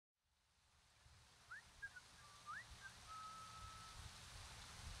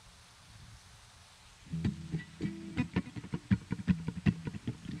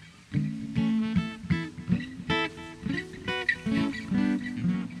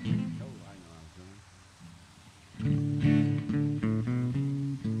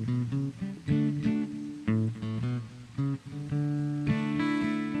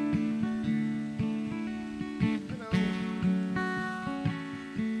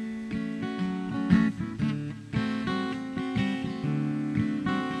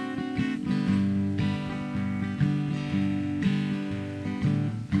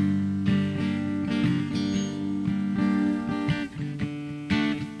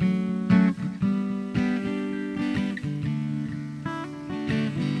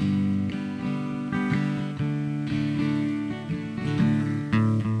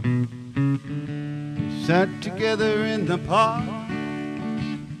sat together in the park.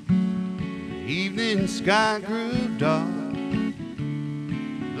 The evening sky grew dark.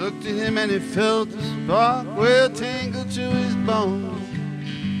 Looked at him and he felt the spark well tingle to his bones.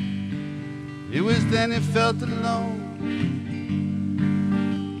 It was then he felt alone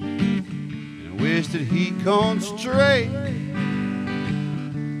and wished that he'd gone straight.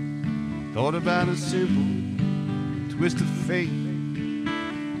 Thought about a simple twist of fate.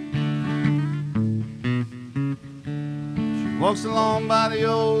 She walks along by the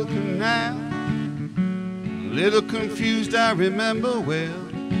old canal, a little confused, I remember well.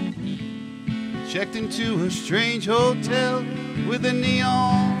 Checked into a strange hotel with the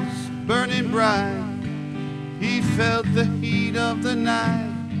neons burning bright. He felt the heat of the night.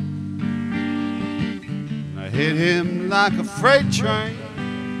 I hit him like a freight train,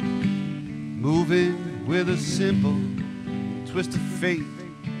 moving with a simple twist of fate.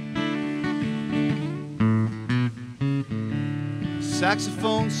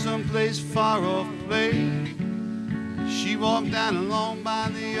 Saxophone someplace far off played. She walked down along by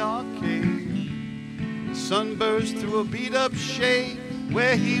the arcade. The sun burst through a beat-up shade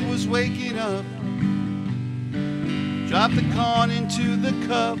where he was waking up. Dropped the corn into the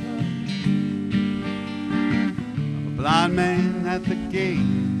cup of a blind man at the gate.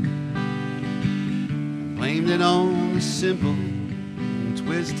 Blamed it on the simple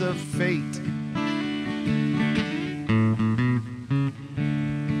twist of fate.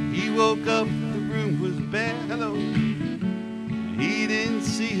 He woke up, the room was bare. Hello. He didn't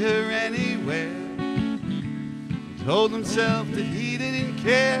see her anywhere. He told himself that he didn't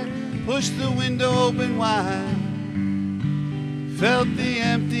care. Pushed the window open wide. Felt the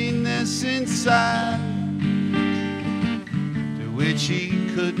emptiness inside, to which he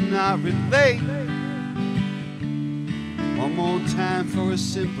could not relate. One more time for a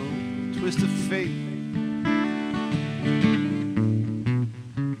simple twist of fate.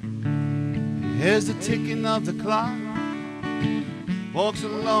 Here's the ticking of the clock. Walks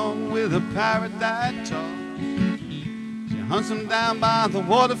along with a parrot that talks. She hunts him down by the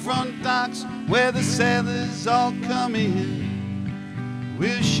waterfront docks where the sailors all come in.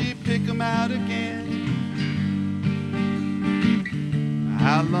 Will she pick him out again?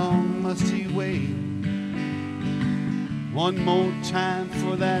 How long must he wait? One more time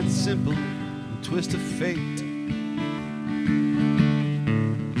for that simple twist of fate.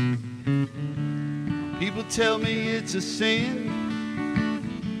 People tell me it's a sin,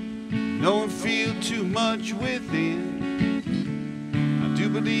 no one feel too much within. I do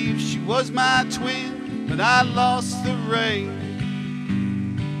believe she was my twin, but I lost the rain.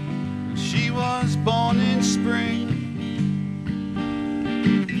 She was born in spring,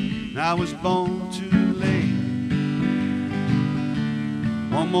 and I was born too late.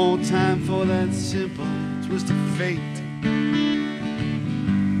 One more time for that simple twist of fate.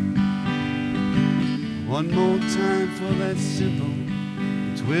 One more time for that simple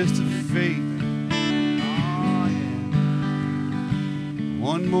twist of fate. Oh, yeah.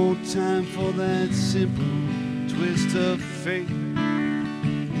 One more time for that simple twist of fate.